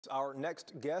Our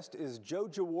next guest is Joe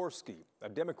Jaworski, a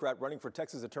Democrat running for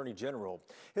Texas Attorney General.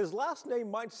 His last name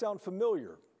might sound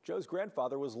familiar. Joe's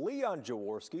grandfather was Leon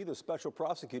Jaworski, the special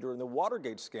prosecutor in the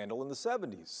Watergate scandal in the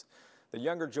 70s. The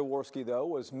younger Jaworski, though,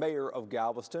 was mayor of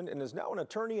Galveston and is now an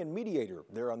attorney and mediator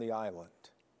there on the island.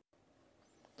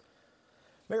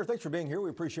 Mayor, thanks for being here. We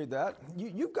appreciate that.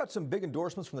 You've got some big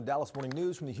endorsements from the Dallas Morning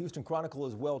News, from the Houston Chronicle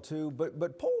as well, too.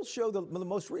 But polls show, the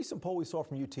most recent poll we saw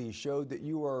from UT showed that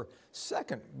you are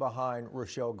second behind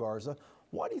Rochelle Garza.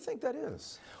 Why do you think that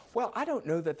is? Well, I don't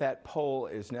know that that poll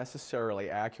is necessarily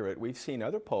accurate. We've seen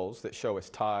other polls that show us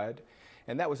tied.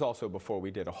 And that was also before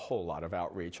we did a whole lot of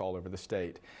outreach all over the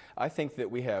state. I think that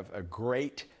we have a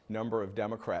great number of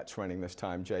Democrats running this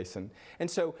time, Jason. And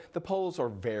so the polls are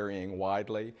varying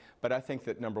widely, but I think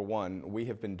that, number one, we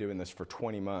have been doing this for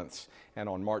 20 months, and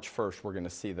on March 1st, we're going to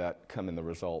see that come in the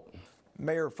result.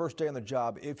 Mayor, first day on the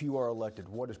job, if you are elected,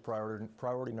 what is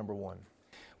priority number one?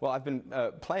 Well, I've been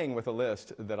playing with a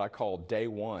list that I call Day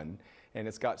One, and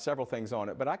it's got several things on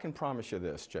it, but I can promise you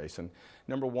this, Jason.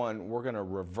 Number one, we're going to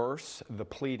reverse the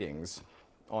pleadings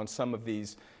on some of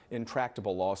these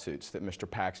intractable lawsuits that Mr.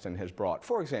 Paxton has brought.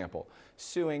 For example,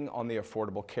 suing on the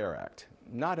Affordable Care Act,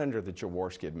 not under the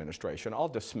Jaworski administration. I'll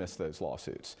dismiss those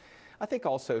lawsuits. I think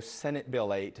also Senate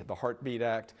Bill 8, the Heartbeat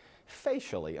Act,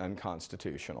 facially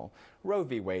unconstitutional. Roe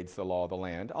v. Wade's the law of the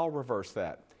land. I'll reverse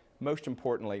that. Most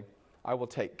importantly, I will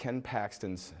take Ken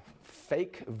Paxton's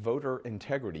fake voter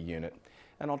integrity unit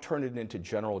and I'll turn it into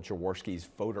General Jaworski's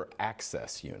voter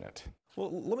access unit.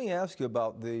 Well, let me ask you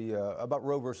about about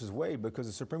Roe versus Wade, because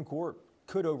the Supreme Court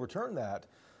could overturn that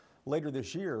later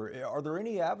this year. Are there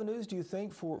any avenues, do you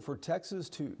think, for Texas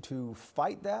to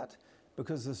fight that?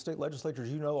 Because the state legislature, as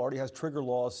you know, already has trigger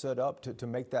laws set up to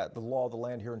make that the law of the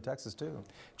land here in Texas, too.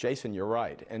 Jason, you're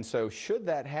right. And so should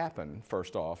that happen,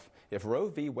 first off, if Roe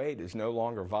v. Wade is no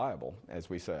longer viable, as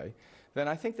we say, then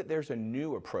I think that there's a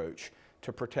new approach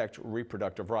to protect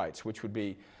reproductive rights, which would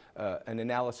be an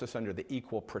analysis under the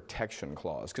Equal Protection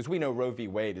Clause, because we know Roe v.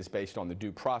 Wade is based on the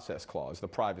Due Process Clause, the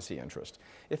privacy interest.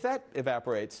 If that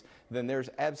evaporates, then there's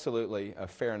absolutely a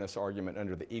fairness argument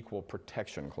under the Equal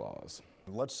Protection Clause.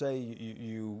 Let's say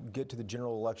you get to the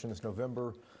general election this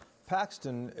November.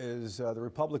 Paxton is the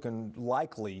Republican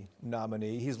likely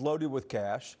nominee. He's loaded with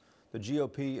cash. The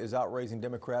GOP is outraising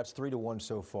Democrats 3-1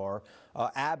 so far.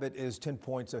 Abbott is 10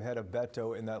 points ahead of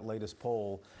Beto in that latest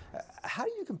poll. How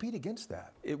do you compete against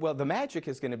that? Well, the magic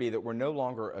is going to be that we're no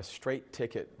longer a straight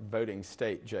ticket voting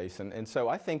state, Jason. And so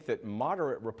I think that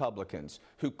moderate Republicans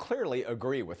who clearly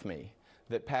agree with me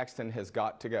that Paxton has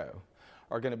got to go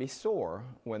are going to be sore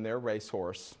when their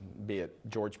racehorse, be it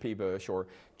George P. Bush or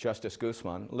Justice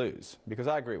Guzman, lose. Because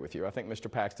I agree with you. I think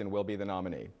Mr. Paxton will be the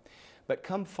nominee. But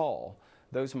come fall,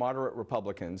 those moderate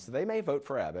Republicans, they may vote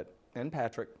for Abbott and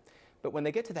Patrick, but when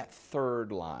they get to that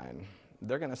third line,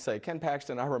 they're going to say, Ken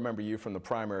Paxton, I remember you from the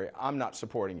primary. I'm not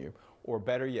supporting you. Or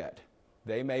better yet,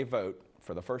 they may vote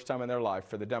for the first time in their life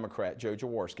for the Democrat, Joe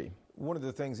Jaworski. One of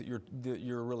the things that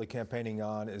you're really campaigning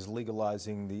on is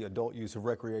legalizing the adult use of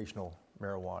recreational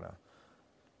marijuana.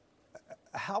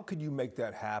 How could you make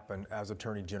that happen as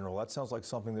Attorney General? That sounds like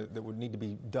something that would need to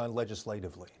be done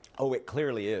legislatively. Oh, it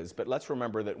clearly is. But let's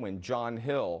remember that when John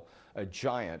Hill, a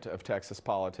giant of Texas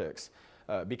politics,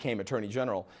 became Attorney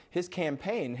General, his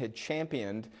campaign had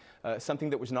championed something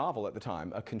that was novel at the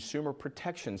time, a consumer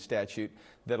protection statute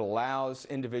that allows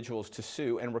individuals to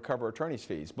sue and recover attorney's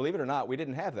fees. Believe it or not, we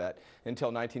didn't have that until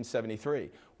 1973,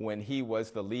 when he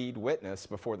was the lead witness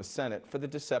before the Senate for the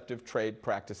Deceptive Trade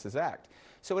Practices Act.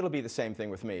 So it'll be the same thing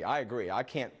with me. I agree. I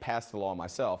can't pass the law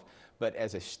myself, but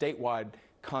as a statewide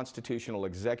constitutional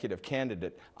executive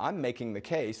candidate, I'm making the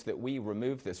case that we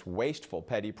remove this wasteful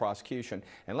petty prosecution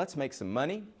and let's make some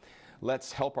money,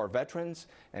 let's help our veterans,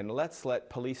 and let's let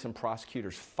police and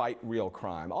prosecutors fight real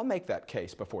crime. I'll make that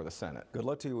case before the Senate. Good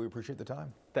luck to you. We appreciate the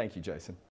time. Thank you, Jason.